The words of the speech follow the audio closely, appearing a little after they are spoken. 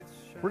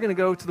We're going to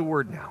go to the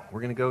Word now. We're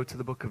going to go to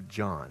the book of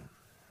John.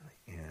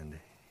 And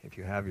if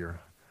you have your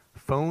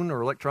phone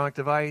or electronic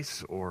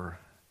device or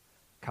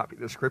copy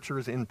of the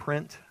scriptures in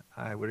print,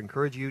 I would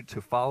encourage you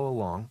to follow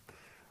along.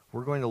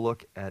 We're going to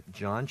look at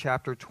John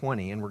chapter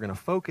 20, and we're going to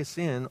focus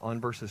in on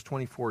verses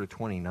 24 to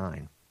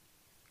 29.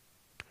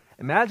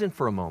 Imagine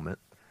for a moment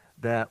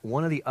that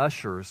one of the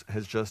ushers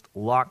has just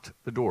locked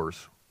the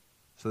doors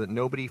so that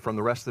nobody from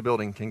the rest of the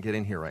building can get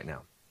in here right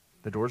now.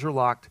 The doors are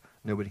locked,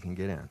 nobody can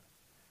get in.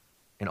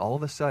 And all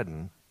of a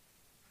sudden,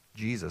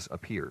 Jesus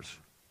appears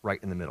right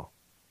in the middle.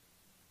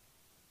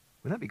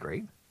 Wouldn't that be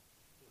great?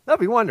 That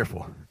would be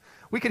wonderful.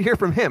 We could hear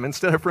from him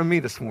instead of from me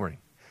this morning.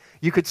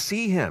 You could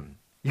see him.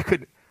 You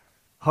could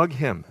hug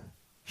him,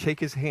 shake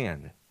his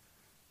hand,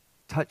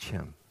 touch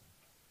him.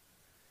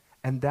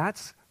 And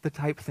that's the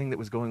type of thing that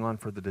was going on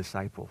for the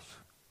disciples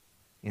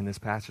in this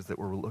passage that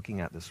we're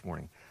looking at this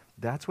morning.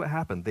 That's what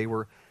happened. They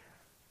were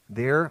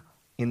there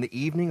in the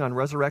evening on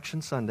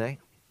Resurrection Sunday,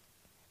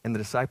 and the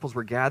disciples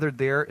were gathered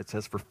there, it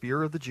says, for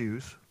fear of the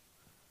Jews,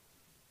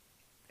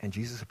 and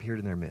Jesus appeared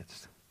in their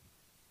midst.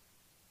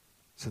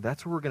 So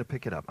that's where we're going to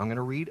pick it up. I'm going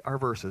to read our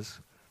verses,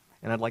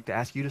 and I'd like to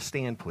ask you to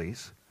stand,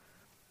 please.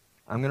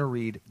 I'm going to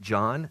read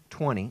John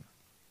 20,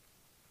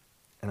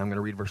 and I'm going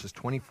to read verses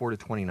 24 to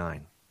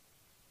 29.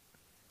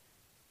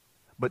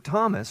 But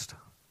Thomas,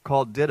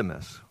 called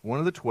Didymus, one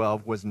of the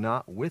 12, was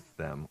not with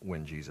them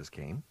when Jesus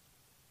came.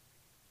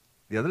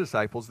 The other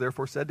disciples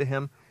therefore said to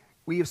him,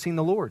 "We have seen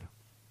the Lord."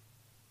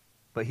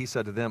 But he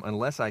said to them,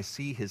 "Unless I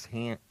see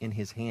in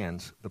his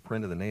hands the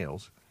print of the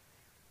nails,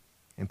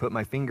 and put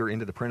my finger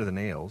into the print of the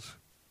nails,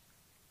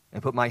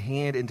 and put my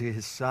hand into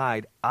his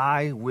side,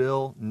 I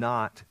will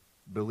not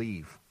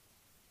believe."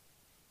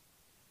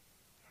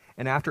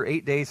 And after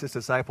 8 days his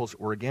disciples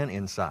were again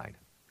inside,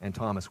 and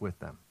Thomas with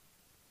them.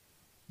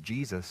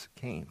 Jesus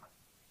came,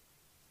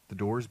 the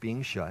doors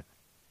being shut,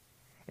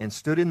 and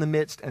stood in the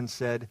midst and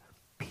said,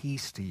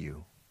 "Peace to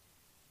you."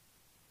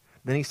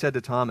 Then he said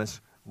to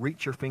Thomas,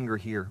 "Reach your finger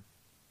here,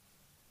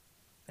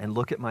 and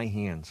look at my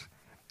hands,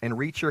 and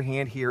reach your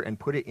hand here and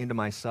put it into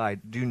my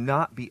side. Do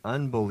not be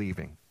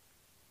unbelieving,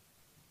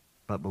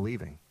 but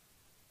believing."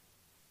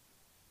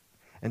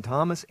 And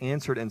Thomas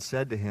answered and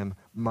said to him,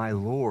 "My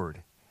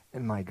Lord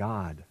and my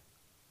God."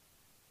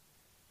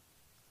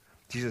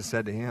 Jesus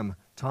said to him,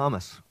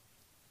 "Thomas,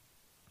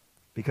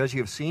 because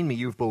you have seen me,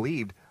 you have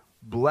believed.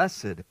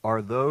 Blessed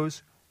are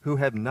those who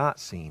have not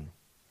seen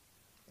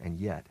and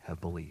yet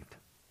have believed."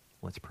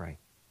 Let's pray.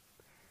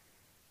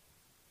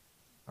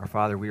 Our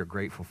Father, we are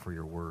grateful for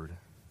your word.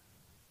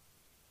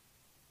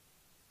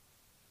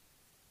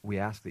 We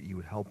ask that you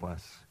would help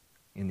us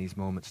in these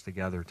moments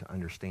together to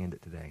understand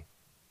it today.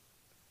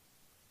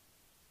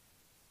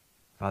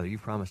 Father,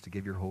 you've promised to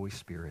give your Holy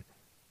Spirit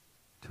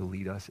to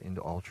lead us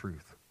into all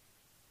truth,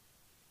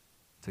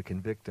 to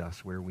convict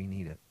us where we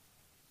need it,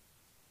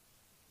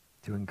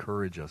 to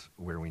encourage us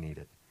where we need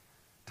it,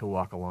 to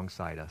walk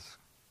alongside us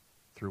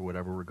through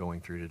whatever we're going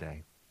through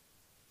today.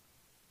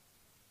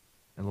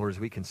 And Lord, as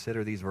we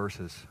consider these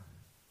verses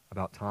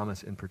about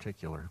Thomas in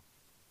particular,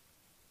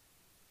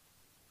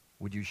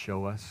 would you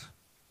show us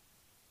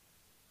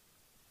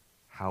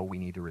how we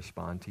need to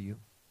respond to you?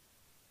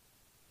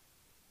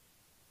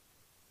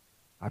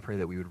 I pray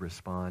that we would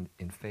respond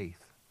in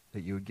faith,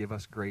 that you would give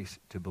us grace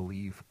to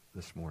believe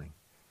this morning,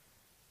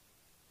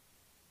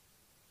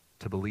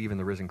 to believe in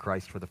the risen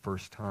Christ for the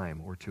first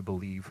time, or to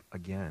believe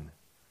again,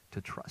 to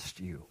trust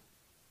you.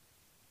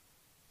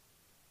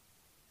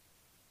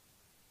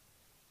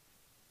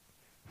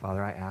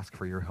 Father, I ask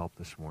for your help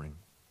this morning,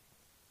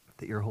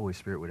 that your Holy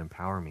Spirit would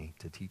empower me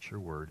to teach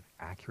your word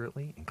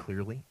accurately and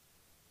clearly,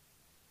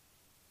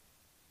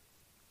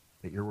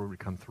 that your word would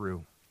come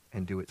through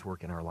and do its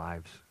work in our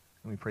lives.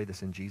 And we pray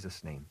this in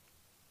Jesus' name.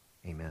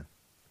 Amen.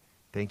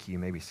 Thank you. You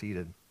may be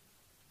seated.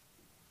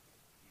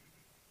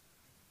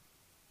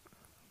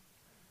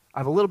 I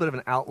have a little bit of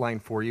an outline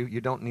for you.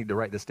 You don't need to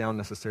write this down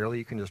necessarily.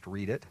 You can just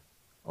read it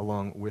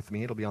along with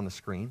me. It'll be on the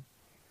screen.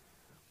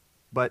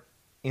 But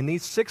in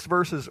these 6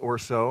 verses or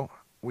so,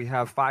 we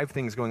have 5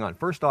 things going on.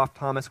 First off,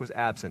 Thomas was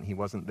absent. He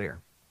wasn't there.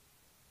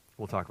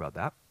 We'll talk about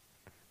that.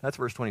 That's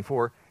verse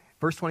 24.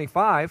 Verse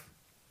 25,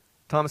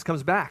 Thomas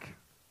comes back,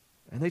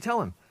 and they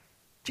tell him,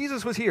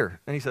 "Jesus was here."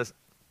 And he says,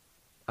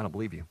 "I don't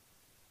believe you."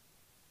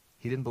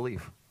 He didn't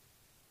believe.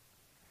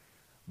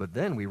 But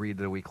then we read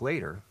that a week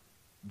later,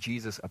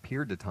 Jesus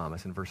appeared to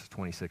Thomas in verses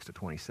 26 to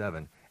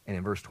 27. And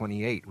in verse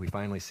 28, we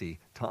finally see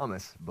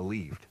Thomas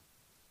believed.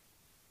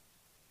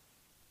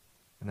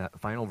 In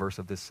that final verse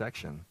of this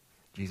section,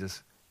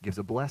 Jesus gives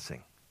a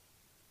blessing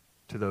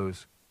to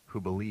those who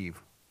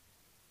believe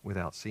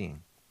without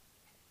seeing.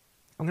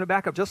 I'm going to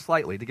back up just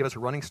slightly to give us a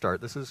running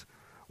start. This is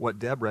what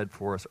Deb read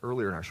for us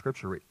earlier in our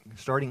scripture,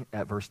 starting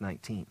at verse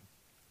 19.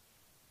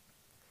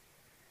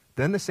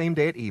 Then the same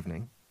day at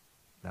evening,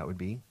 that would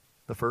be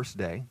the first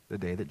day, the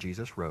day that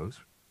Jesus rose,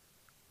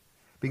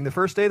 being the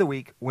first day of the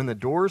week, when the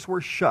doors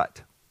were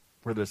shut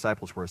where the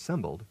disciples were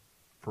assembled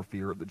for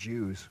fear of the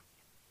Jews,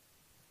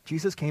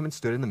 Jesus came and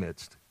stood in the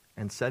midst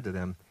and said to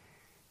them,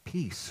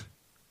 "Peace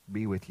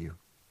be with you."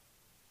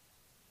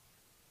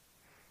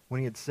 When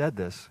he had said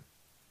this,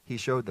 he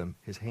showed them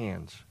his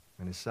hands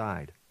and his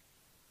side.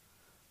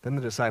 Then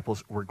the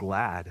disciples were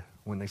glad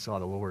when they saw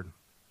the Lord.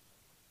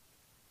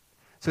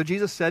 So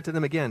Jesus said to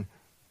them again,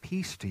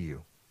 "Peace to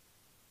you.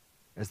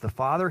 As the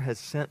Father has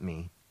sent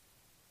me,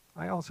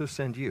 I also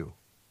send you."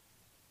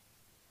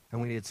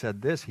 And when he had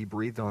said this, he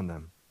breathed on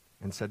them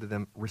and said to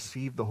them,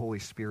 "Receive the Holy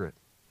Spirit.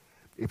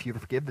 If you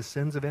forgive the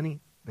sins of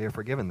any, they are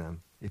forgiven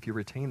them. If you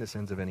retain the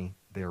sins of any,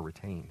 they are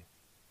retained."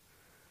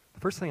 The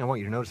first thing I want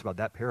you to notice about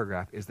that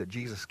paragraph is that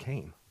Jesus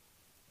came.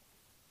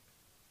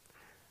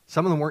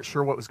 Some of them weren't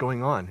sure what was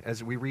going on.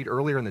 As we read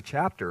earlier in the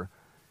chapter,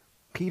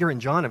 Peter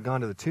and John have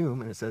gone to the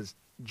tomb, and it says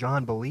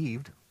John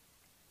believed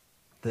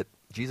that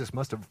Jesus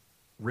must have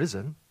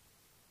risen.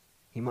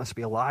 He must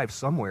be alive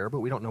somewhere,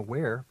 but we don't know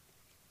where.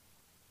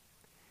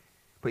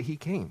 But he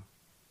came.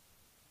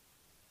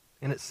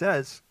 And it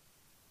says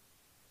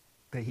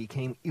that he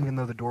came even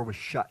though the door was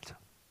shut.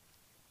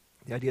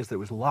 The idea is that it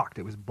was locked,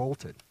 it was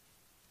bolted.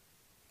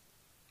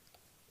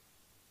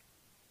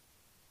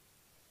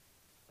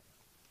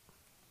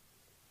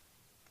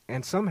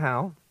 And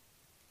somehow,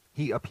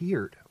 he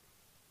appeared.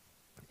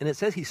 And it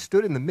says he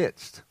stood in the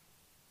midst.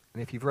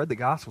 And if you've read the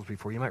Gospels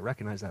before, you might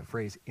recognize that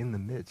phrase, "in the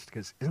midst,"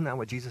 because isn't that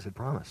what Jesus had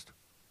promised?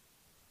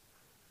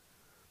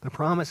 The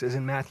promise is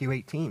in Matthew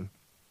 18.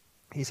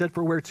 He said,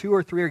 "For where 2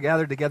 or 3 are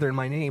gathered together in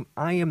my name,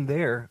 I am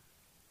there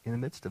in the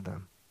midst of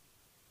them."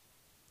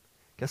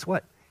 Guess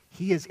what?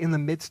 He is in the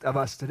midst of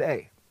us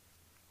today.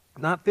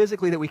 Not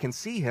physically that we can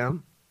see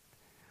him,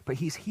 but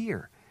he's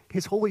here.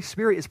 His Holy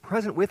Spirit is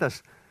present with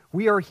us.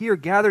 We are here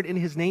gathered in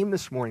his name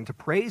this morning to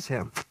praise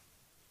him,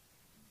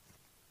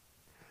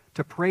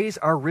 to praise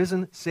our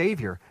risen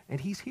Savior,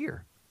 and he's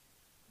here.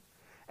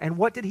 And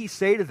what did he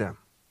say to them?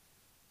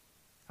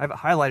 I have it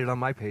highlighted on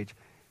my page.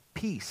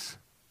 Peace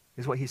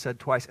is what he said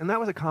twice. And that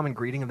was a common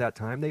greeting of that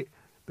time. They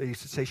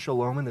used to say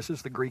shalom, and this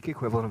is the Greek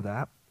equivalent of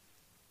that.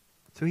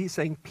 So he's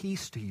saying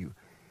peace to you,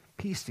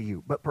 peace to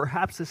you. But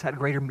perhaps this had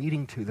greater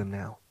meaning to them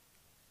now,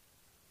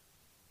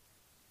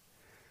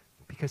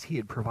 because he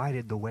had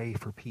provided the way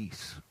for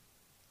peace.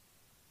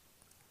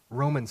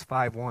 Romans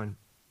 5:1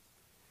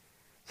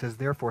 says,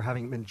 "Therefore,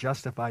 having been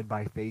justified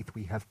by faith,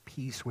 we have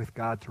peace with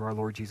God through our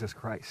Lord Jesus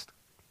Christ."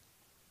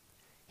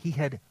 He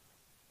had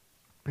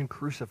been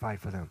crucified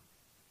for them.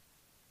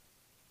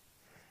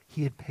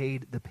 He had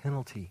paid the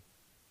penalty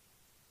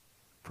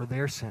for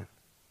their sin,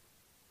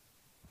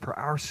 for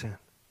our sin.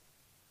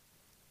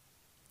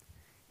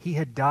 He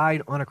had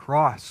died on a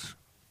cross.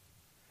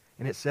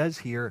 And it says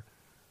here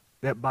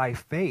that by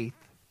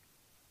faith,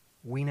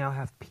 we now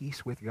have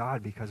peace with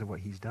God because of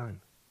what he's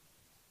done.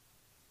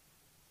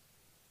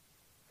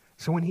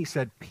 So when he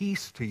said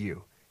peace to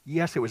you,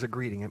 yes, it was a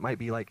greeting. It might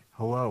be like,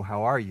 hello,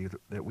 how are you,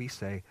 that we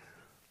say.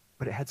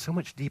 But it had so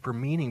much deeper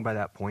meaning by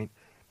that point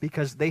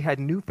because they had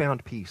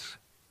newfound peace.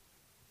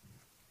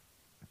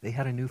 They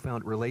had a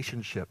newfound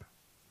relationship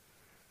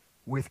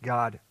with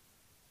God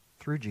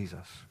through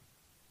Jesus.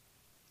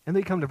 And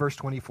they come to verse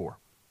 24.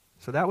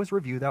 So that was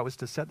review. That was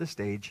to set the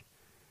stage.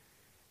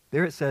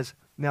 There it says,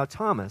 "Now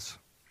Thomas,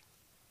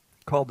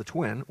 called the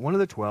twin, one of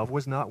the 12,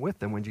 was not with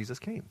them when Jesus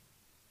came.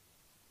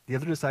 The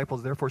other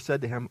disciples therefore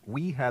said to him,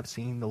 'We have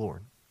seen the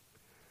Lord.'"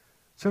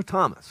 So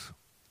Thomas,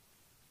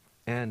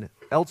 and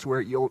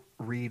elsewhere you'll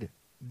read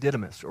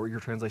Didymus, or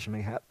your translation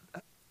may have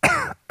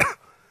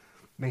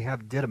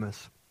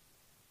Didymus.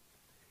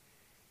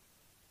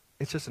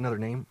 It's just another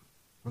name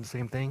for the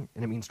same thing,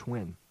 and it means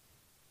twin.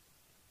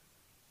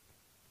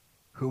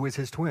 Who is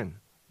his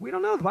twin? We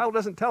don't know. The Bible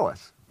doesn't tell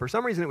us. For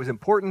some reason, it was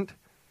important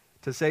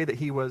to say that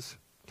he was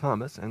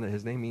Thomas and that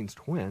his name means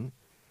twin.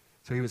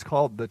 So he was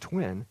called the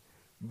twin,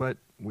 but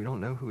we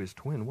don't know who his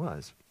twin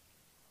was.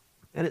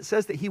 And it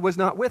says that he was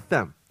not with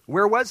them.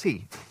 Where was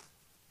he?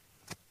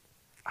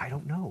 I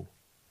don't know.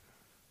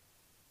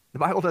 The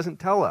Bible doesn't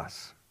tell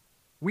us.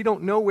 We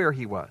don't know where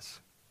he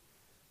was.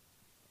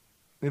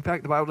 In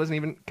fact, the Bible doesn't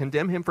even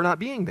condemn him for not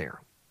being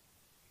there.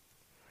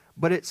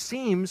 But it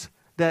seems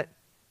that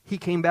he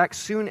came back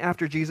soon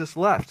after Jesus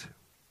left,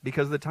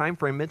 because of the time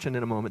frame mentioned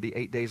in a moment, the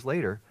 8 days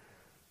later.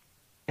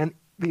 And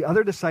the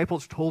other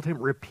disciples told him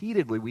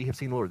repeatedly, "We have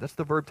seen the Lord." That's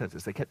the verb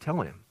tenses. They kept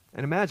telling him.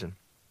 And imagine,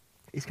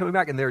 he's coming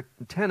back, and there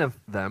are 10 of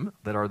them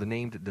that are the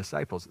named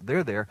disciples.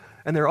 They're there,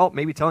 and they're all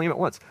maybe telling him at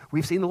once,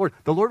 "We've seen the Lord.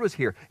 The Lord was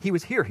here. He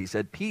was here. He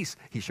said peace.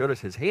 He showed us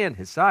his hand,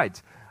 his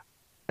sides."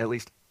 At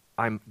least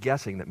I'm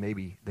guessing that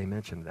maybe they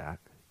mentioned that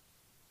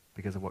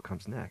because of what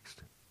comes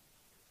next.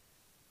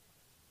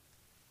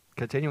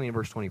 Continuing in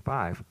verse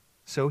 25,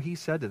 "So he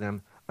said to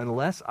them,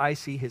 'Unless I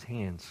see his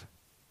hands,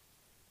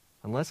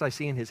 unless I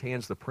see in his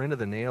hands the print of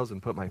the nails,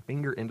 and put my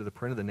finger into the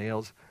print of the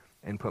nails,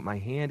 and put my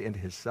hand into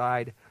his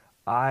side,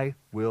 I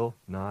will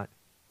not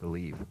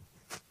believe.'"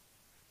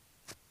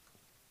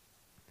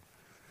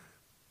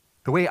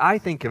 The way I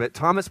think of it,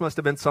 Thomas must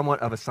have been somewhat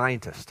of a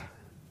scientist,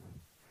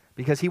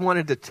 because he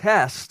wanted to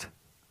test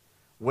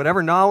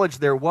whatever knowledge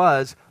there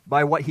was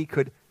by what he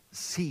could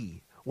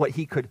see, what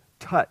he could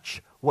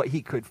touch, what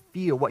he could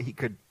feel, what he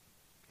could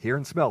hear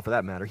and smell, for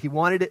that matter. He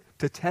wanted it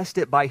to test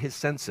it by his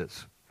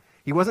senses.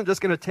 He wasn't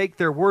just going to take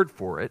their word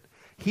for it.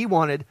 He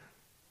wanted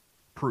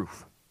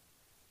proof.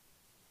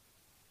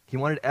 He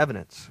wanted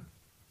evidence.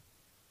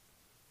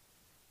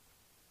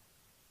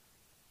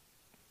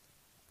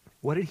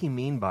 What did he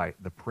mean by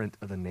the print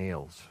of the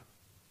nails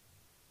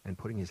and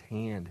putting his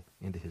hand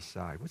into his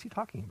side? What's he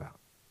talking about?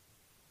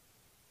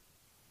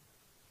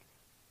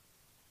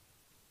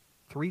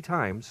 3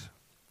 times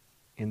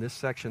in this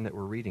section that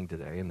we're reading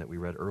today and that we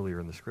read earlier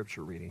in the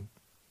scripture reading,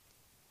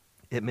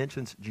 it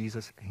mentions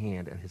Jesus'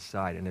 hand and his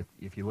side. And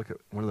if you look at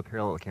one of the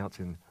parallel accounts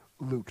in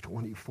Luke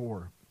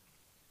 24,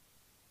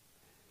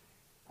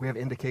 we have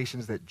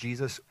indications that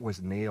Jesus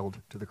was nailed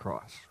to the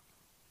cross.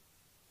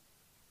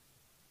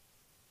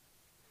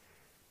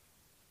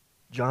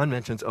 John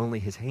mentions only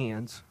his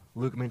hands.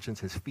 Luke mentions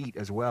his feet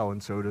as well,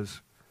 and so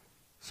does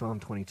Psalm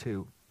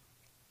 22.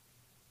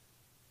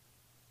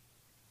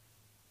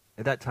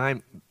 At that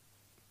time,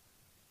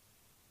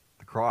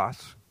 the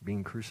cross,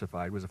 being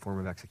crucified, was a form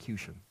of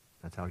execution.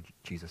 That's how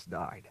Jesus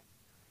died.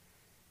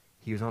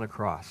 He was on a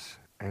cross,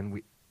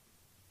 and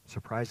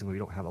surprisingly, we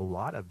don't have a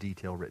lot of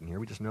detail written here.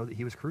 We just know that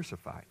he was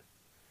crucified.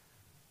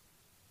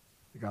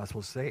 The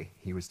Gospels say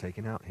he was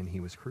taken out and he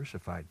was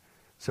crucified.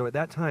 So at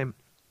that time,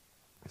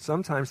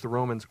 sometimes the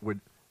Romans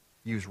would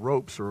use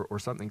ropes or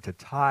something to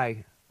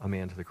tie a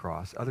man to the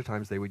cross. Other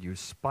times they would use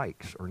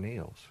spikes or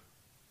nails.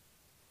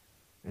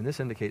 And this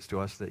indicates to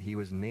us that he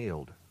was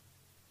nailed.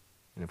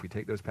 And if we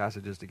take those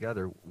passages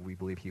together, we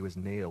believe he was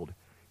nailed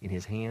in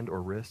his hand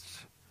or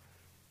wrists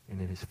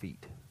and in his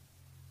feet.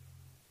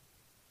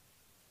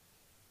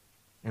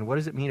 And what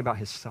does it mean about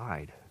his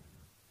side?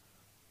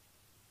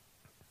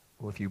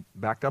 Well, if you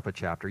backed up a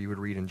chapter, you would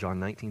read in John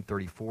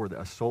 19:34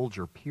 that a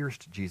soldier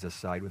pierced Jesus'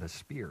 side with a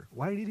spear.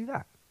 Why did he do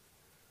that?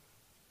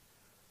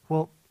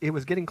 Well, it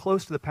was getting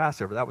close to the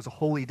Passover. That was a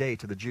holy day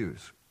to the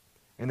Jews.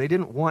 And they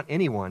didn't want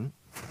anyone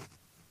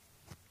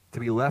to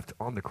be left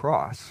on the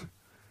cross.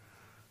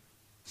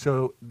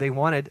 So they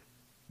wanted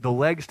the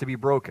legs to be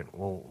broken.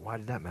 Well, why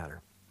did that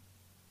matter?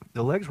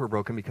 The legs were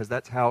broken because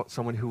that's how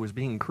someone who was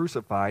being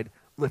crucified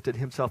lifted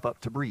himself up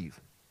to breathe.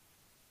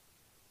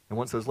 And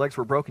once those legs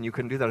were broken, you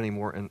couldn't do that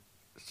anymore, and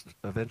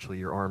eventually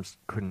your arms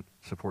couldn't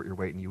support your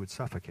weight and you would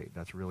suffocate.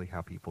 That's really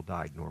how people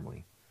died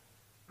normally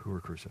who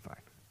were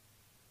crucified.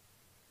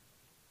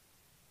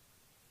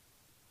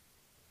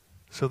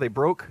 So they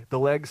broke the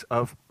legs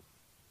of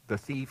the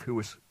thief who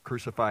was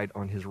crucified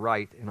on his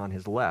right and on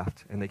his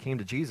left, and they came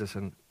to Jesus,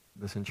 and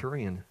the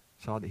centurion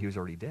saw that he was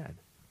already dead.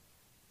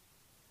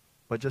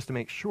 But just to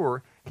make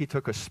sure, he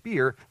took a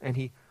spear and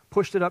he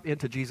pushed it up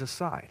into Jesus'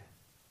 side.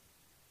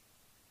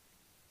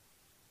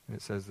 And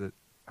it says that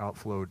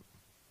outflowed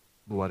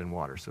blood and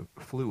water, so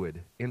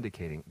fluid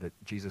indicating that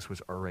Jesus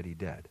was already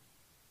dead.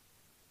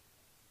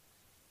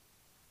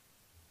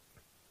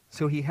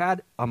 So he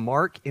had a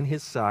mark in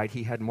his side,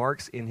 he had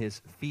marks in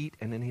his feet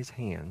and in his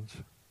hands.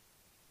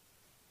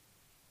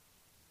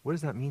 What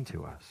does that mean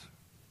to us?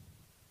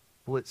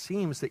 Well, it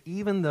seems that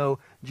even though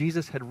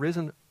Jesus had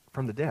risen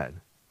from the dead,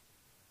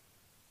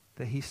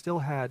 that he still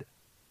had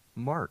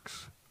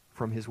marks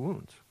from his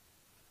wounds.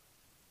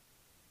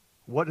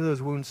 What do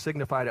those wounds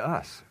signify to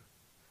us?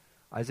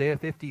 Isaiah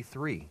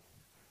 53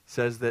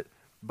 says that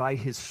by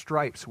his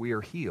stripes we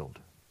are healed.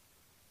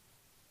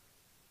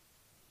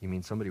 You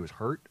mean somebody was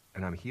hurt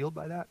and I'm healed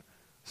by that?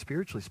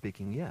 Spiritually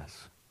speaking,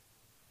 yes.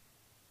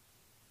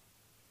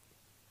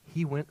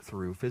 He went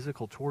through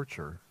physical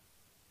torture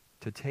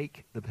to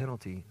take the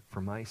penalty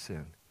for my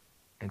sin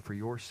and for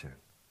your sin.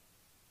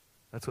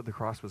 That's what the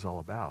cross was all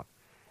about.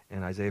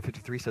 And Isaiah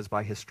 53 says,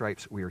 by his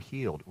stripes we are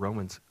healed.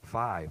 Revelation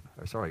 5,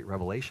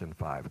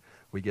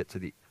 we get to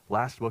the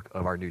last book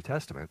of our New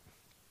Testament.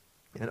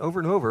 And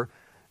over,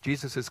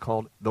 Jesus is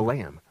called the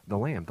Lamb, the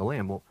Lamb, the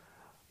Lamb. Well,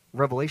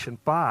 Revelation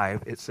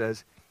 5, it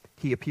says,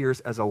 he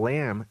appears as a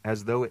lamb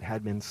as though it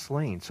had been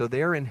slain. So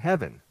there in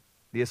heaven,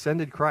 the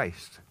ascended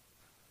Christ,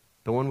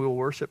 the one we will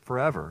worship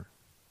forever,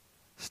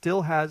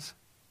 still has,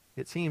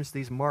 it seems,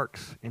 these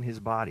marks in his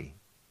body.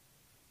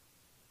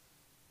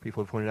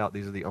 People have pointed out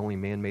these are the only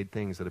man-made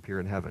things that appear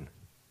in heaven.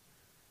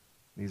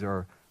 These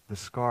are the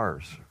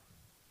scars,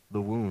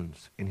 the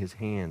wounds in his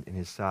hand, in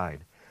his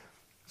side.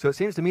 So it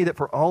seems to me that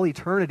for all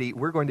eternity,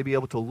 we're going to be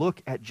able to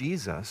look at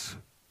Jesus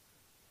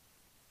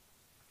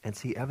and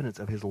see evidence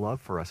of his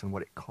love for us and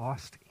what it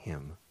cost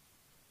him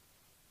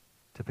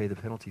to pay the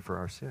penalty for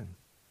our sin.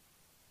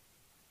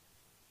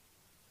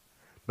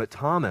 But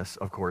Thomas,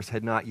 of course,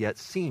 had not yet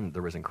seen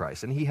the risen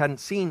Christ, and he hadn't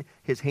seen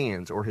his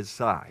hands or his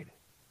side.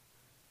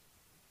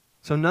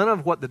 So none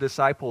of what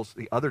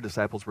the other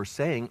disciples were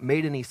saying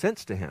made any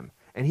sense to him,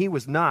 and he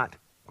was not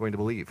going to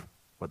believe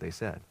what they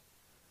said.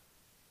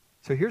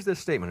 So here's this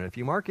statement, and if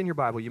you mark in your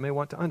Bible, you may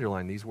want to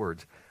underline these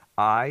words: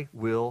 I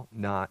will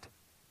not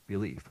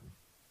believe.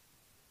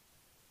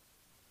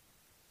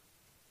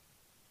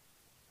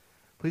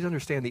 Please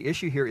understand, the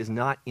issue here is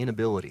not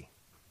inability.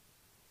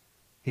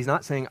 He's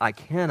not saying, I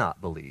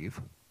cannot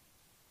believe.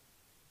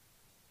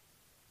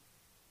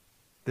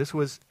 This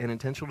was an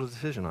intentional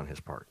decision on his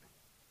part.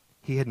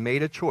 He had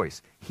made a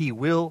choice. He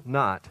will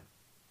not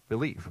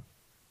believe.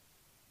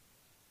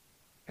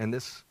 And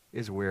this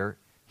is where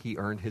he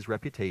earned his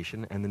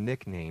reputation and the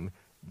nickname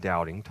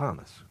Doubting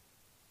Thomas.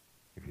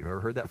 If you've ever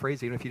heard that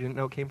phrase, even if you didn't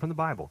know it came from the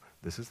Bible,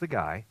 this is the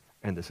guy,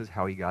 and this is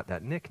how he got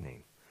that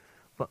nickname.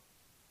 But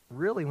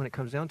really, when it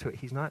comes down to it,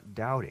 he's not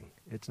doubting.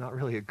 It's not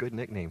really a good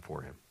nickname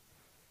for him.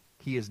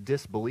 He is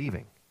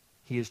disbelieving.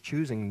 He is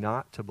choosing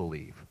not to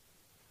believe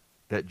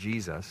that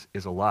Jesus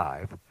is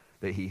alive,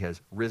 that he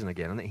has risen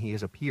again, and that he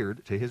has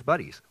appeared to his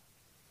buddies.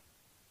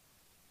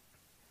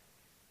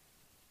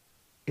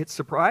 It's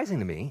surprising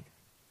to me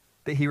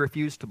that he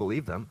refused to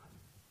believe them,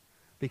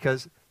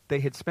 because they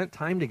had spent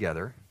time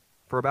together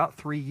for about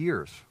 3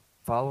 years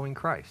following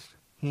Christ.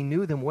 He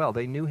knew them well.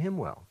 They knew him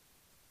well.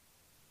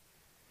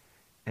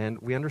 And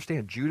we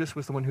understand Judas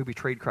was the one who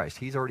betrayed Christ.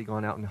 He's already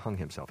gone out and hung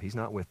himself. He's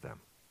not with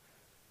them.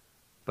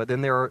 But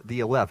then there are the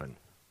 11.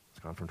 It's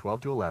gone from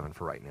 12 to 11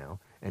 for right now.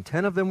 And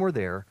 10 of them were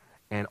there,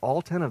 and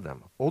all 10 of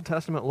them, Old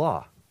Testament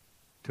law,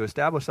 to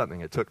establish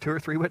something. It took 2 or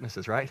 3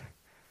 witnesses, right?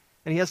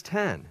 And he has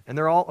 10, and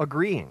they're all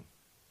agreeing.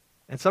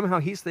 And somehow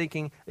he's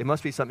thinking, it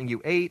must be something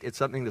you ate, it's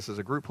something, this is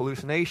a group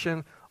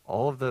hallucination.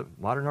 All of the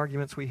modern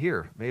arguments we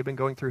hear may have been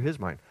going through his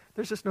mind.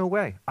 There's just no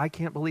way. I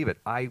can't believe it.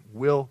 I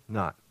will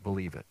not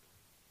believe it.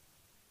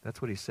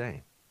 That's what he's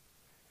saying.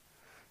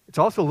 It's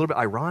also a little bit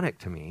ironic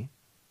to me,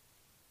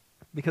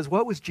 because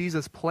what was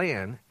Jesus'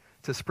 plan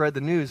to spread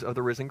the news of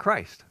the risen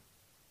Christ?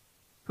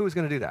 Who was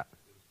going to do that?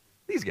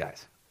 These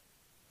guys.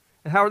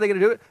 And how are they going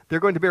to do it? They're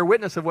going to bear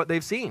witness of what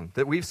they've seen,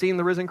 that we've seen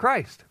the risen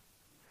Christ.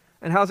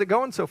 And how's it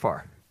going so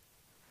far?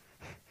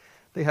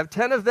 They have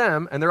 10 of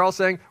them, and they're all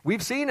saying,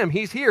 we've seen him,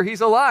 he's here, he's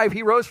alive,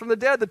 he rose from the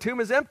dead, the tomb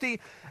is empty.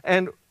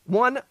 And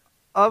one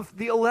of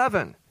the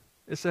 11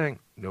 is saying,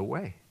 no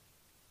way.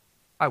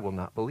 I will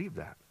not believe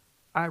that.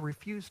 I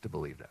refuse to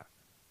believe that.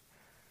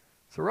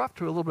 So we're off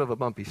to a little bit of a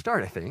bumpy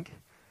start, I think.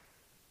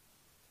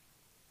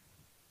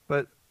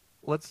 But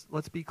let's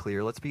be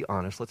clear, let's be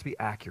honest, let's be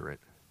accurate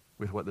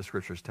with what the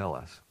scriptures tell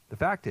us. The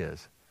fact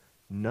is,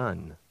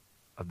 none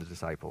of the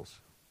disciples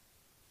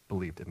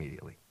believed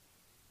immediately.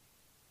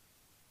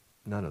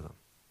 None of them.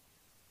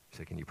 You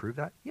say, can you prove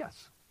that?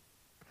 Yes.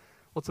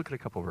 Let's look at a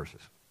couple verses.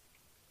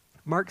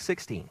 Mark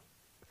 16.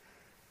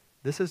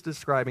 This is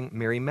describing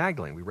Mary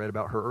Magdalene. We read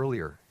about her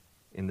earlier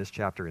in this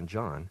chapter in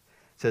John.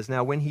 It says,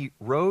 now when he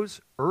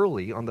rose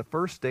early on the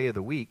first day of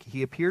the week,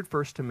 he appeared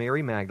first to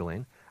Mary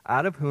Magdalene,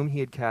 out of whom he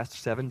had cast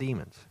 7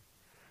 demons.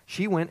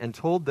 She went and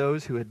told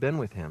those who had been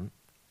with him,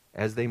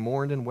 as they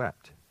mourned and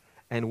wept.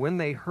 And when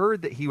they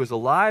heard that he was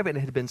alive and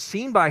had been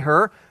seen by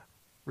her,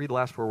 read the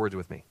last 4 words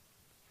with me.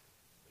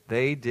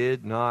 They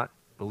did not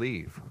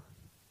believe.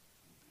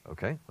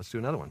 Okay, let's do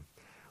another one.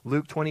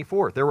 Luke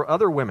 24. There were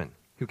other women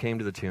who came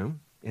to the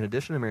tomb, in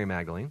addition to Mary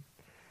Magdalene.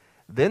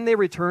 Then they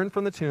returned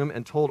from the tomb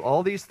and told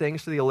all these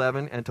things to the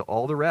 11 and to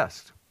all the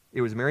rest.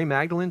 It was Mary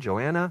Magdalene,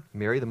 Joanna,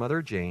 Mary the mother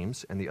of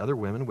James, and the other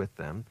women with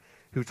them,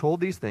 who told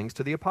these things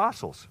to the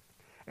apostles.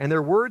 And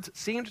their words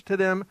seemed to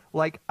them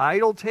like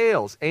idle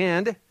tales,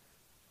 and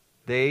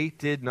they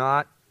did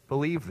not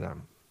believe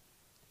them.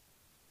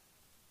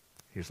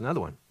 Here's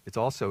another one. It's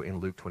also in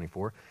Luke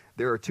 24.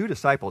 There are 2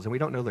 disciples, and we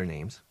don't know their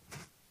names,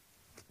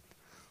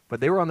 but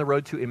they were on the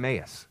road to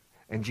Emmaus.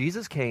 And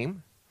Jesus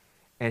came,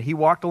 and he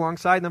walked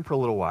alongside them for a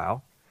little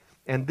while,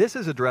 and this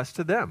is addressed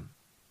to them.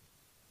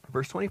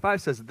 Verse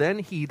 25 says, then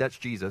he, that's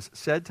Jesus,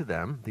 said to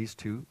them, these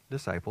 2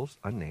 disciples,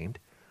 unnamed,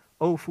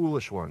 O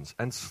foolish ones,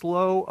 and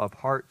slow of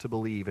heart to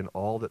believe in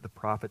all that the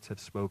prophets have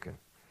spoken.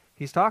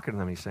 He's talking to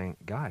them, he's saying,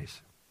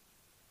 guys,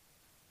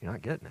 you're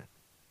not getting it.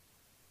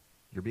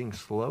 You're being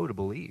slow to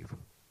believe.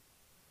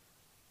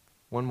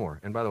 One more.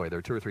 And by the way, there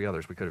are 2 or 3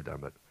 others we could have done,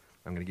 but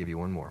I'm going to give you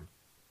one more.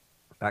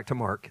 Back to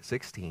Mark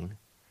 16.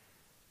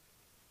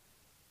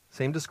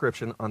 Same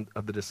description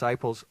of the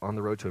disciples on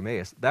the road to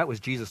Emmaus. That was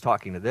Jesus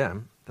talking to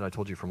them that I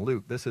told you from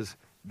Luke. This is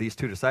these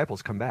 2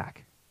 disciples come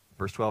back.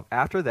 Verse 12,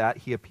 after that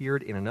he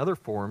appeared in another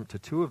form to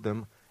 2 of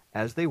them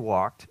as they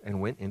walked and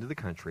went into the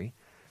country.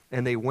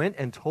 And they went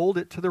and told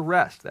it to the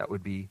rest. That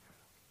would be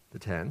the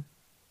 10.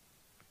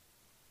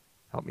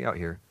 Help me out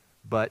here.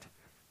 But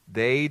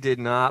they did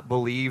not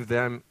believe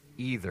them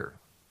either.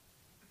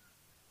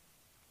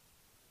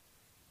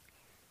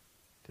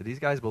 Did these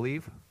guys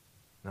believe?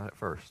 Not at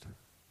first.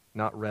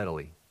 Not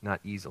readily.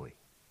 Not easily.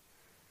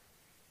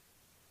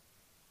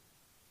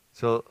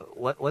 So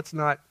let's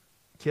not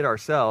kid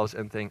ourselves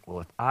and think, well,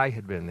 if I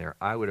had been there,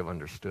 I would have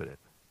understood it.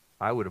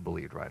 I would have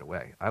believed right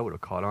away. I would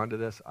have caught on to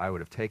this. I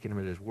would have taken him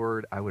at his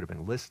word. I would have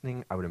been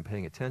listening. I would have been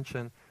paying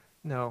attention.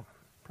 No,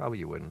 probably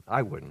you wouldn't.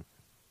 I wouldn't.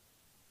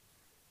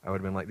 I would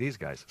have been like these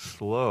guys,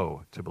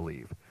 slow to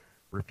believe,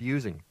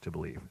 refusing to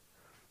believe.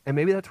 And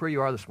maybe that's where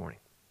you are this morning.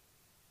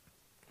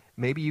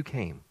 Maybe you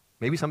came.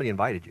 Maybe somebody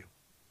invited you.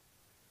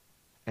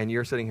 And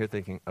you're sitting here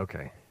thinking,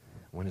 okay,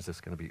 when is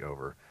this going to be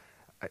over?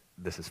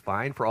 This is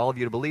fine for all of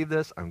you to believe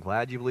this. I'm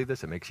glad you believe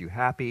this. It makes you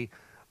happy.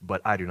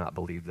 But I do not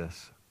believe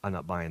this. I'm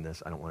not buying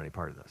this. I don't want any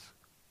part of this.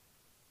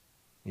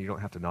 You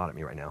don't have to nod at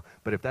me right now.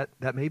 But if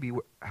that may be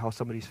how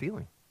somebody's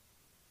feeling.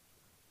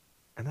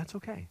 And that's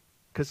okay.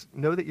 Because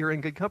know that you're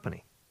in good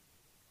company.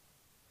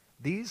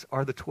 These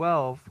are the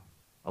 12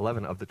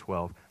 11 of the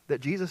 12,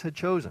 that Jesus had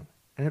chosen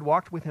and had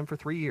walked with him for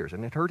 3 years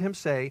and had heard him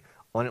say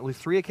on at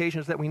least 3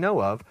 occasions that we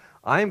know of,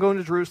 I am going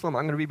to Jerusalem,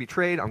 I'm going to be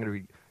betrayed, I'm going to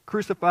be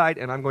crucified,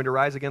 and I'm going to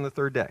rise again the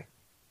third day.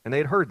 And they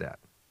had heard that.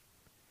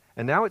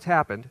 And now it's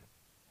happened,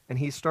 and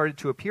he's started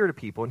to appear to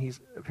people, and he's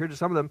appeared to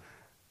some of them.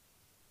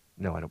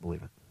 No, I don't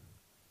believe it.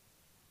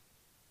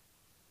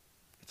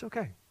 It's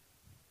okay.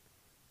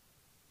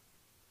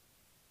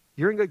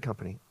 You're in good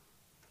company.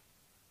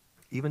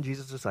 Even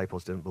Jesus'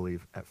 disciples didn't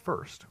believe at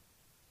first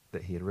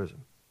that he had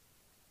risen.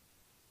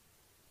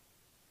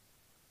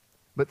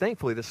 But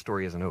thankfully, this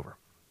story isn't over,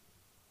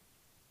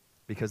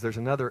 because there's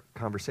another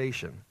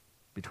conversation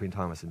between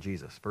Thomas and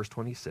Jesus. Verse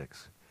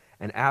 26,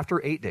 and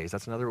after 8 days,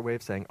 that's another way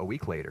of saying a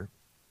week later,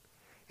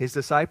 his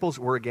disciples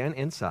were again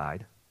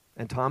inside,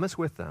 and Thomas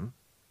with them.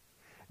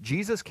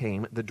 Jesus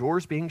came, the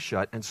doors being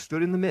shut, and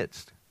stood in the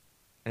midst,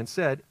 and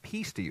said,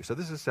 peace to you. So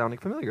this is sounding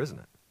familiar, isn't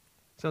it?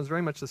 Sounds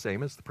very much the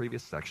same as the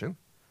previous section.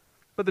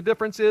 But the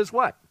difference is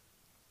what?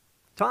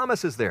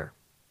 Thomas is there.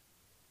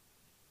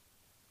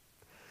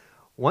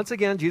 Once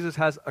again, Jesus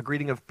has a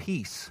greeting of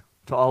peace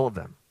to all of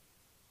them.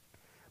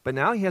 But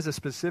now he has a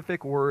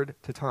specific word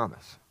to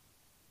Thomas.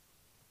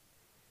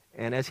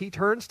 And as he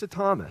turns to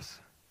Thomas,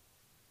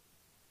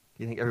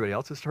 do you think everybody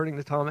else is turning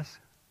to Thomas?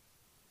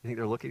 You think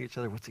they're looking at each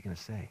other? What's he going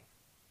to say?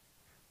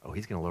 Oh,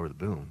 he's going to lower the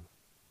boom.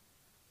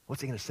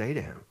 What's he going to say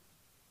to him?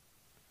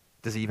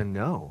 Does he even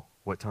know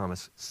what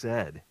Thomas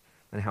said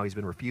and how he's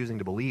been refusing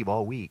to believe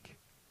all week?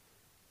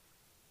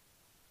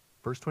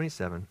 Verse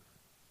 27,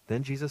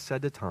 then Jesus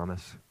said to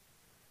Thomas,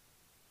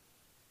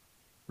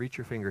 reach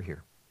your finger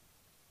here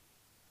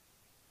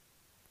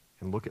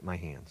and look at my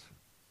hands.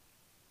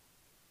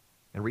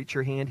 And reach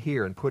your hand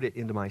here and put it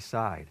into my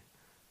side.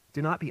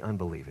 Do not be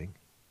unbelieving,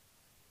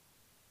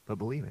 but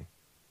believing.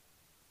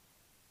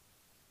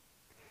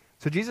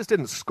 So Jesus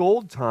didn't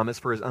scold Thomas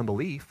for his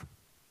unbelief,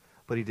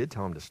 but he did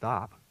tell him to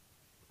stop.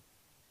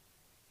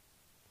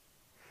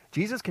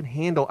 Jesus can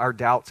handle our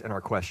doubts and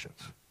our questions.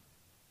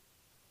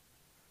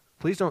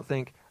 Please don't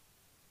think,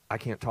 I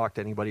can't talk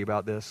to anybody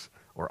about this,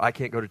 or I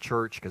can't go to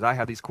church because I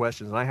have these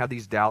questions, and I have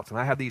these doubts, and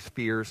I have these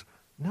fears.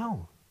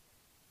 No.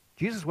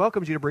 Jesus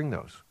welcomes you to bring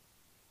those.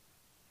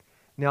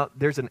 Now,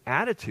 there's an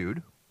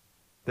attitude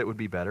that would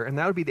be better, and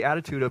that would be the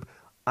attitude of,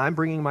 I'm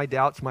bringing my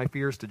doubts, my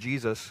fears to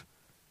Jesus,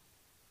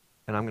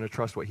 and I'm going to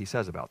trust what he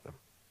says about them.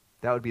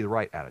 That would be the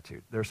right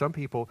attitude. There are some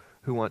people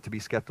who want to be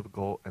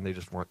skeptical, and they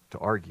just want to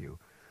argue.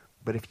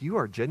 But if you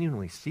are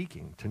genuinely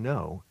seeking to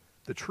know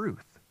the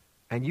truth,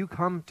 and you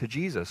come to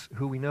Jesus,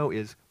 who we know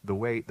is the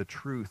way, the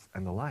truth,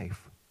 and the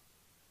life,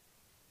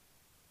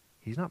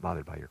 he's not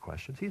bothered by your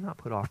questions. He's not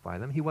put off by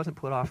them. He wasn't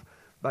put off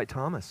by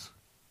Thomas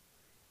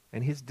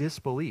and his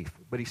disbelief.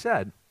 But he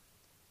said,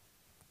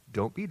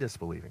 don't be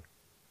disbelieving,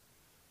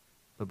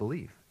 but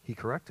believe. He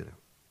corrected him.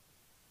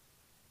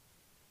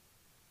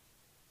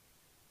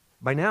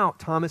 By now,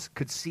 Thomas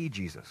could see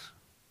Jesus.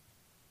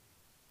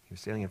 He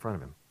was standing in front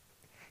of him.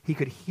 He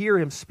could hear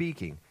him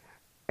speaking.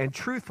 And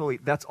truthfully,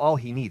 that's all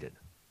he needed.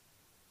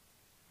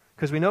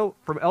 Because we know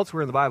from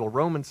elsewhere in the Bible,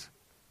 Romans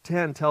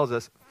 10 tells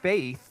us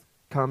faith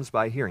comes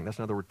by hearing. That's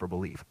another word for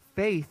belief.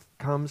 Faith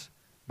comes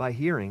by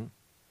hearing,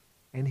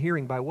 and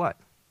hearing by what?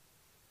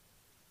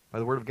 By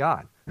the Word of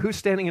God. Who's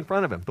standing in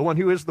front of him? The one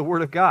who is the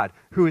Word of God,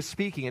 who is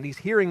speaking, and he's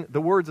hearing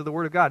the words of the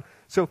Word of God.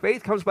 So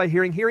faith comes by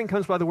hearing, hearing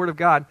comes by the Word of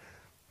God.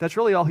 That's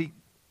really all he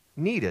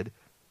needed,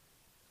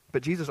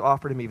 but Jesus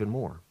offered him even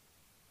more.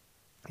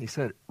 He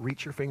said,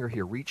 reach your finger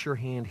here, reach your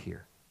hand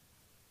here.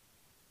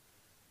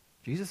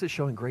 Jesus is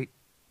showing great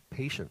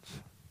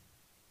patience,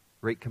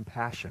 great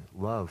compassion,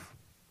 love,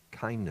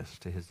 kindness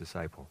to his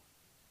disciple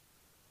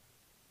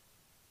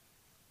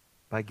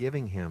by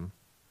giving him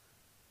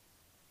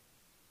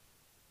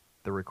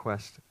the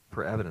request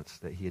for evidence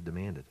that he had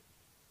demanded.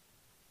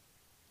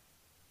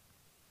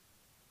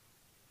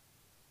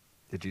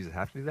 Did Jesus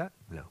have to do that?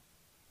 No.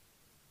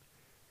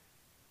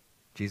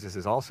 Jesus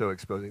is also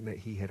exposing that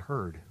he had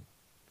heard.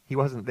 He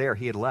wasn't there,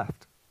 he had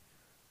left.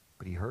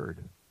 But he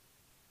heard.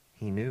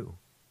 He knew.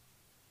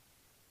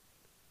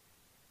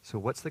 So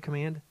what's the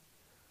command?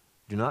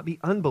 Do not be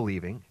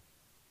unbelieving,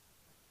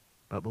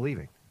 but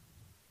believing.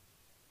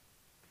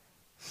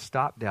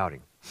 Stop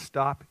doubting.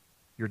 Stop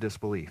your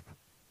disbelief.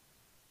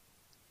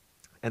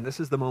 And this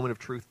is the moment of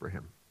truth for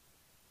him.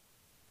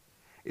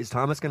 Is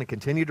Thomas going to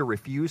continue to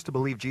refuse to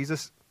believe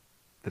Jesus,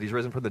 that he's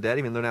risen from the dead,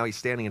 even though now he's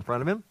standing in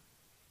front of him?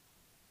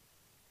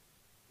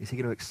 Is he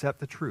going to accept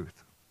the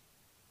truth?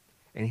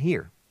 And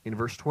here, in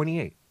verse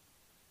 28,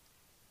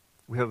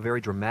 we have a very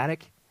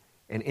dramatic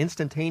and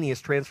instantaneous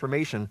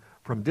transformation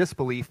from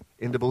disbelief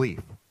into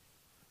belief.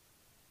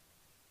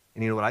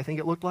 And you know what I think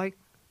it looked like?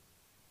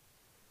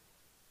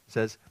 It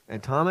says,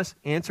 and Thomas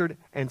answered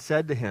and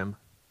said to him,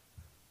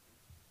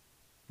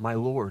 my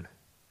Lord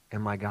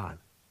and my God.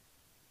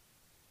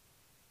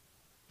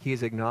 He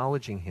is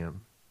acknowledging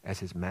him as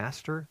his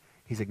master.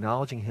 He's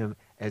acknowledging him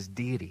as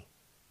deity.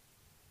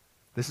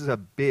 This is a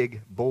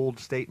big, bold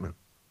statement.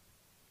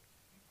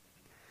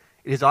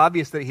 It is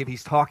obvious that if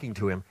he's talking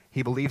to him,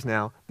 he believes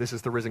now this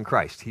is the risen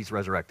Christ. He's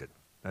resurrected.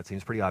 That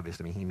seems pretty obvious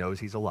to me. He knows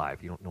he's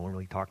alive. You don't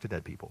normally talk to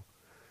dead people.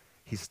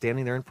 He's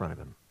standing there in front of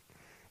him,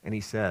 and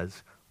he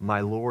says,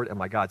 "My Lord and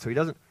my God." So he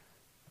doesn't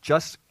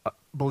just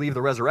believe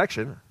the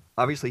resurrection.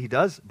 Obviously, he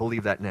does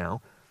believe that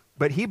now,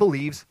 but he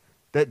believes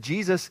that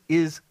Jesus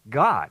is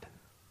God.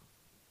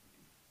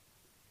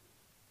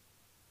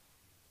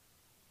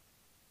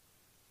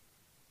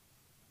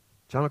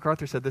 John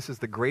MacArthur said this is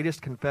the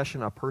greatest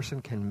confession a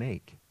person can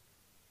make.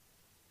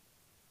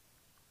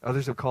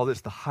 Others have called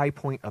this the high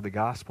point of the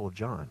Gospel of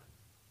John.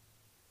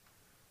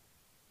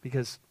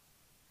 Because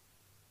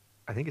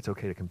I think it's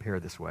okay to compare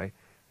it this way.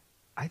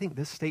 I think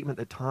this statement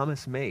that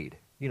Thomas made,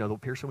 the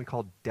person we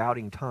call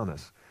Doubting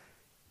Thomas,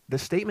 the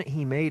statement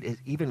he made is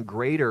even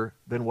greater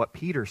than what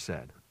Peter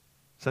said.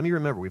 Some of you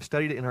remember, we've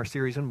studied it in our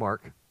series in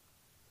Mark.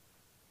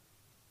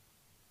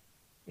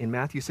 In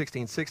Matthew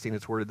 16:16,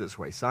 it's worded this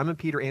way. Simon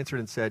Peter answered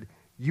and said,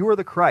 "You are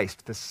the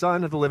Christ, the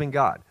Son of the living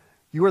God.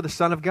 You are the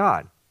Son of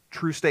God."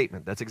 True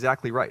statement. That's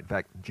exactly right. In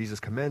fact, Jesus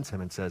commends him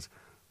and says,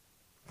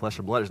 "Flesh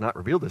and blood has not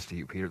revealed this to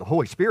you, Peter. The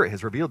Holy Spirit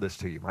has revealed this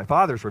to you. My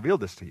Father has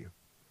revealed this to you."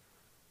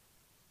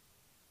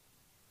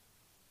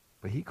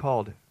 But he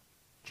called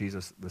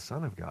Jesus the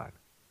Son of God.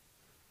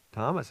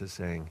 Thomas is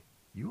saying,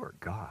 "You are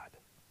God.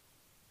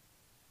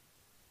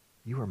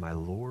 You are my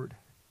Lord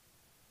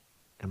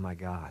and my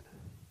God."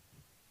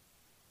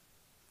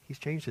 He's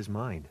changed his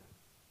mind.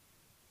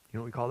 You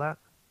know what we call that?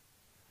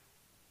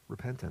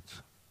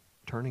 Repentance.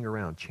 Turning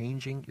around,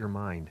 changing your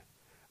mind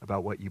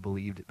about what you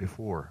believed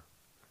before.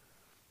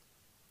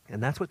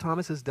 And that's what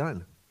Thomas has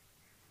done.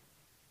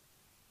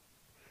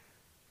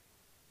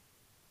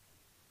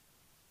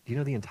 Do you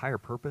know the entire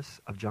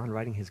purpose of John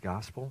writing his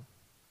gospel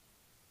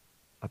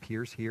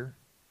appears here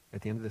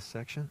at the end of this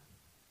section?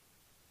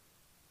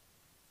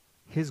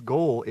 His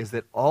goal is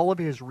that all of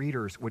his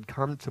readers would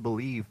come to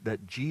believe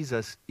that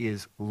Jesus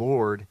is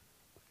Lord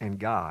and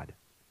God,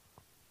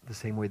 the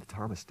same way that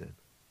Thomas did.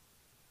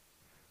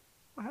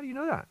 Well, how do you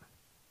know that?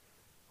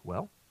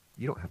 Well,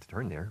 you don't have to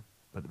turn there,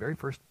 but the very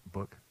first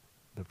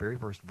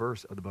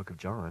verse of the book of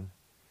John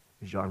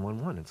is John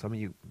 1:1, and some of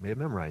you may have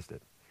memorized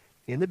it.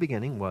 In the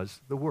beginning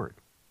was the Word.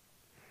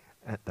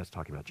 That's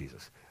talking about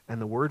Jesus.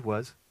 And the Word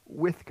was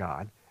with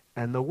God,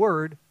 and the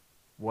Word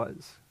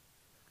was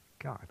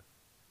God.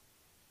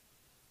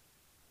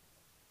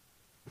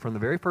 From the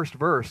very first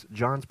verse,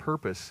 John's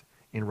purpose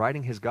in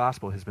writing his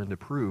gospel has been to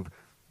prove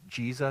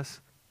Jesus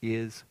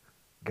is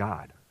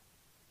God.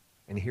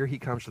 And here he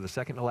comes to the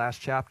second to last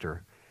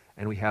chapter,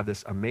 and we have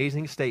this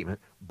amazing statement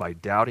by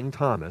Doubting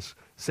Thomas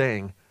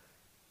saying,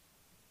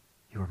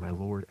 "You are my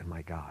Lord and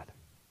my God."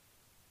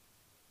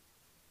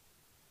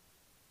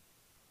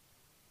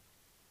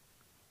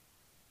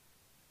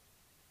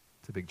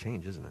 It's a big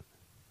change, isn't it?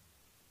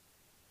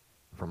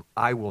 From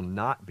 "I will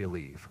not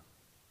believe,"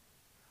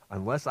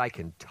 unless I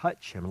can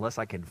touch him, unless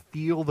I can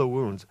feel the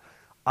wounds,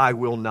 I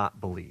will not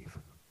believe.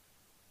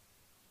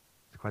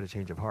 It's quite a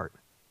change of heart.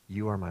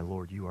 You are my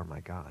Lord, you are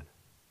my God.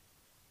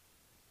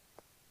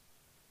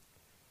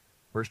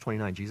 Verse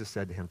 29, Jesus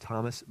said to him,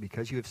 "Thomas,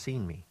 because you have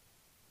seen me,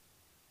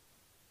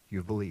 you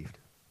have believed.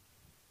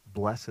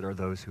 Blessed are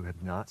those who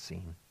have not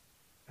seen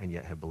and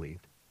yet have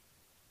believed."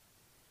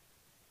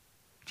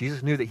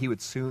 Jesus knew that he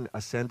would soon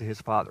ascend to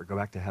his Father, go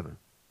back to heaven.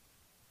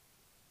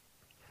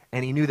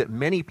 And he knew that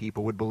many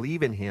people would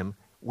believe in him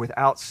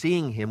without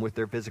seeing him with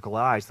their physical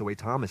eyes the way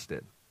Thomas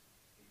did.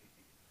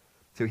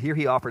 So here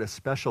he offered a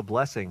special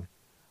blessing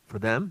for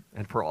them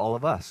and for all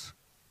of us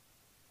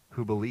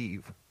who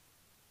believe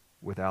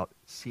without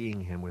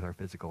seeing him with our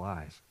physical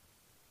eyes.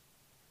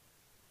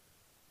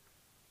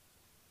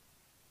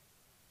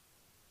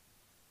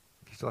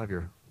 If you still have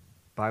your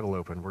Bible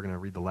open, we're going to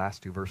read the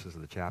last two verses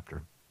of the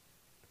chapter.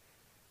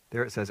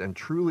 There it says, "And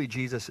truly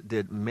Jesus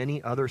did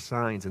many other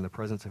signs in the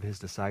presence of his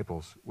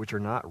disciples, which are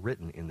not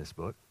written in this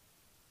book.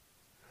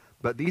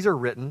 But these are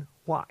written,"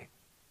 why?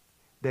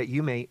 "That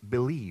you may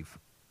believe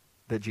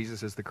that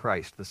Jesus is the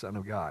Christ, the Son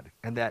of God,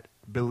 and that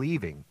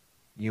believing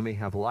you may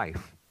have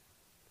life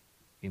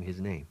in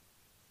his name."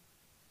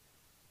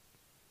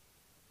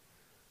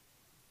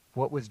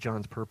 What was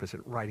John's purpose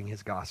in writing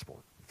his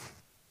gospel?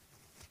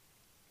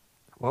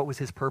 What was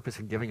his purpose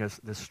in giving us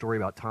this story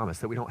about Thomas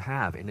that we don't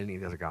have in any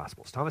of the other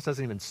Gospels? Thomas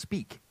doesn't even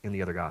speak in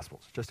the other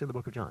Gospels, just in the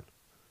book of John.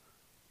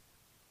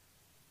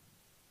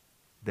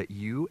 That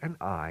you and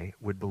I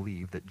would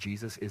believe that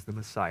Jesus is the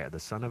Messiah, the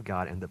Son of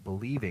God, and that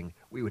believing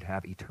we would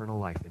have eternal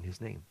life in his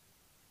name.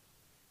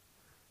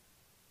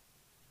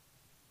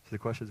 So the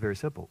question is very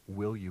simple.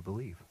 Will you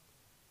believe?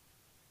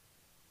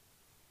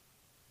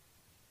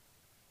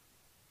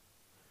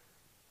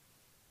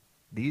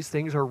 These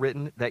things are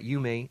written that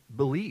you may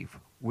believe.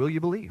 Will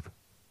you believe?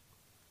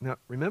 Now,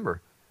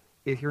 remember,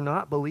 if you're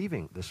not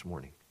believing this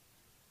morning,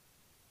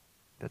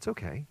 that's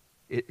okay.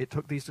 It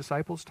took these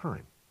disciples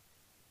time.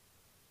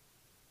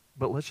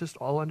 But let's just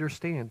all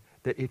understand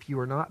that if you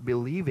are not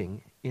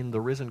believing in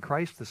the risen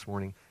Christ this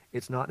morning,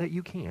 it's not that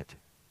you can't.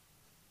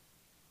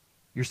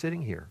 You're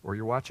sitting here or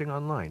you're watching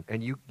online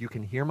and you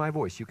can hear my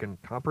voice. You can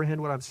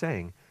comprehend what I'm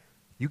saying.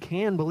 You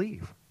can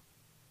believe.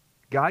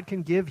 God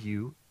can give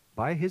you,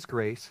 by his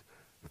grace,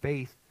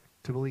 faith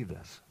to believe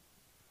this.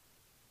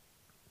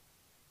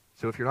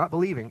 So if you're not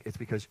believing, it's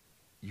because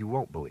you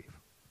won't believe.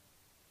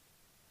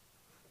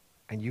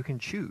 And you can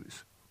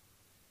choose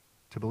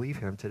to believe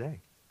him today.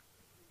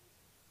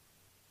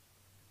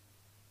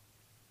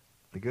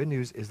 The good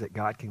news is that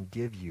God can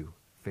give you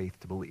faith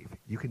to believe.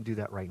 You can do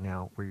that right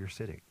now where you're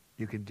sitting.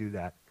 You can do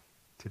that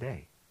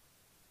today.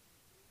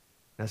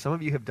 Now, some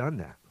of you have done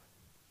that.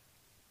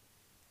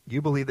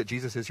 You believe that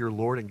Jesus is your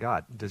Lord and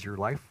God. Does your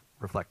life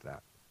reflect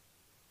that?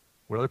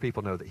 Will other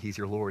people know that he's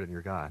your Lord and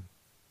your God?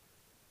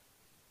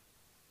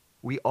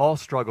 We all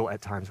struggle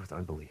at times with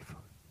unbelief.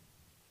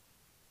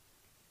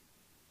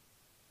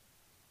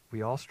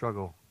 We all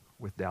struggle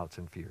with doubts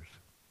and fears.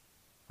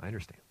 I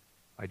understand.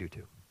 I do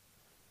too.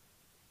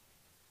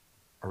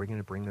 Are we going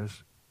to bring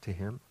those to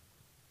him?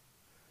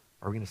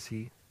 Are we going to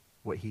see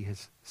what he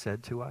has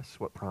said to us,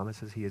 what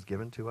promises he has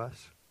given to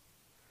us?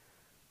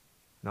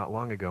 Not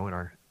long ago in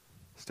our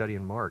study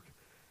in Mark,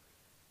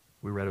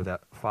 we read of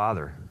that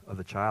father of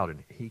the child,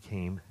 and he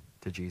came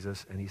to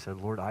Jesus and he said,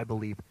 Lord, I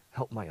believe,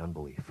 help my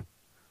unbelief.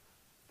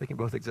 They can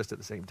both exist at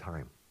the same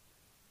time.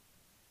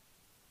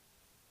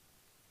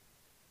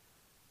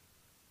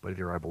 But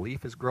either our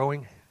belief is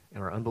growing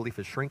and our unbelief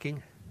is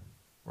shrinking,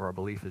 or our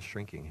belief is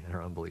shrinking and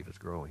our unbelief is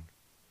growing.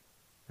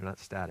 They're not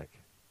static.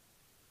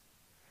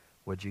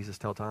 What did Jesus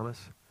tell Thomas?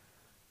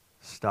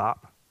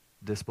 Stop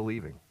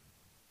disbelieving.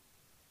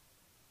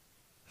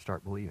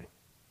 Start believing.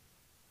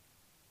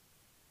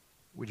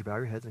 Would you bow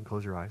your heads and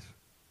close your eyes?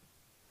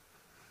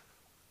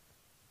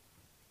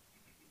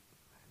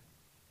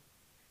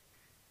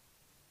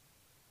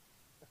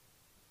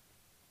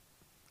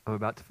 I'm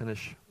about to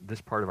finish this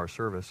part of our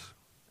service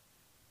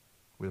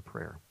with a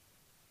prayer.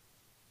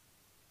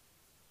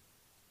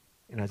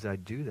 And as I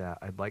do that,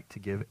 I'd like to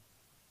give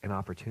an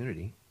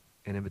opportunity,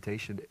 an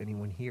invitation to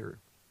anyone here.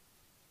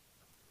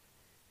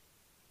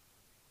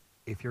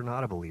 If you're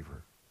not a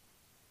believer,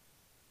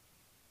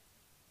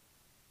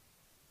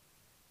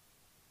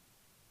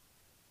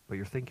 but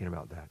you're thinking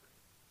about that,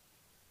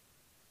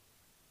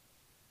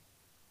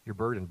 you're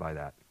burdened by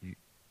that, you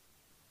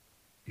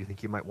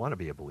think you might want to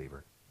be a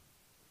believer.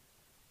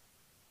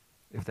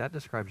 If that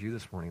describes you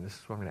this morning, this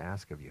is what I'm going to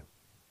ask of you.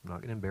 I'm not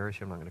going to embarrass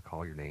you. I'm not going to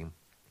call your name.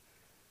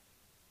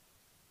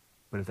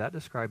 But if that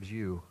describes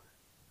you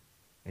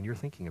and you're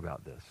thinking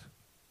about this,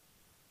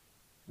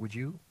 would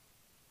you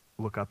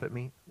look up at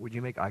me? Would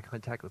you make eye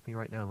contact with me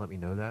right now and let me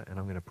know that? And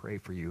I'm going to pray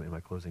for you in my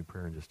closing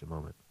prayer in just a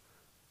moment.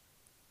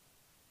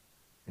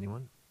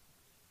 Anyone?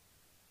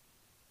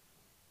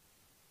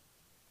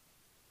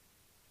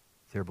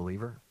 Is there a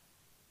believer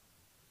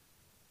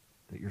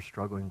that you're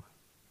struggling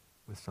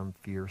with some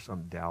fear,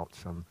 some doubt,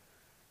 some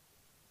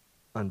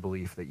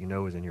unbelief that you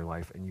know is in your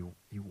life, and you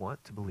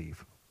want to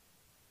believe?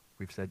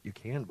 We've said you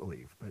can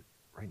believe, but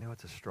right now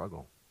it's a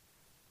struggle.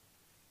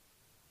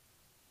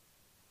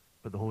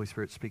 But the Holy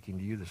Spirit's speaking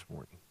to you this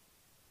morning.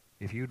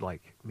 If you'd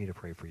like me to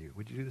pray for you,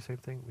 would you do the same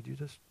thing? Would you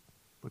just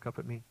look up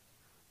at me,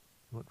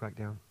 look back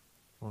down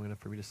long enough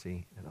for me to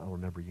see, and I'll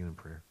remember you in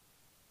prayer.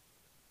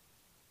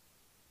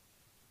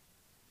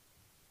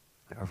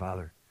 Our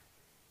Father,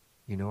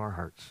 you know our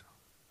hearts.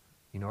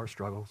 You know our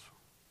struggles.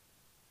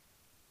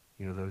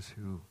 You know those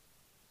who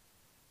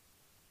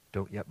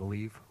don't yet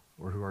believe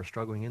or who are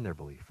struggling in their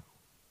belief.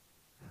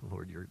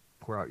 Lord, you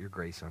pour out your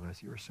grace on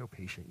us. You are so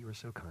patient. You are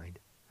so kind.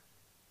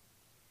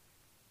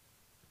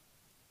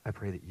 I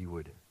pray that you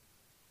would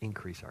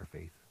increase our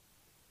faith.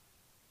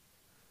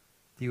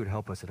 That you would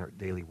help us in our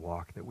daily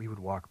walk, that we would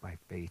walk by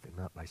faith and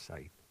not by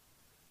sight.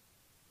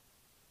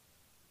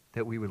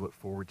 That we would look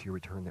forward to your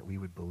return, that we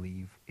would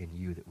believe in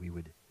you, that we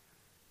would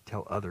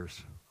tell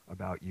others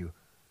about you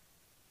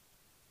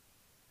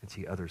and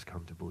see others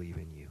come to believe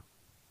in you.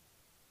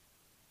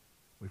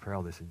 We pray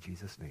all this in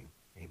Jesus' name.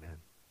 Amen.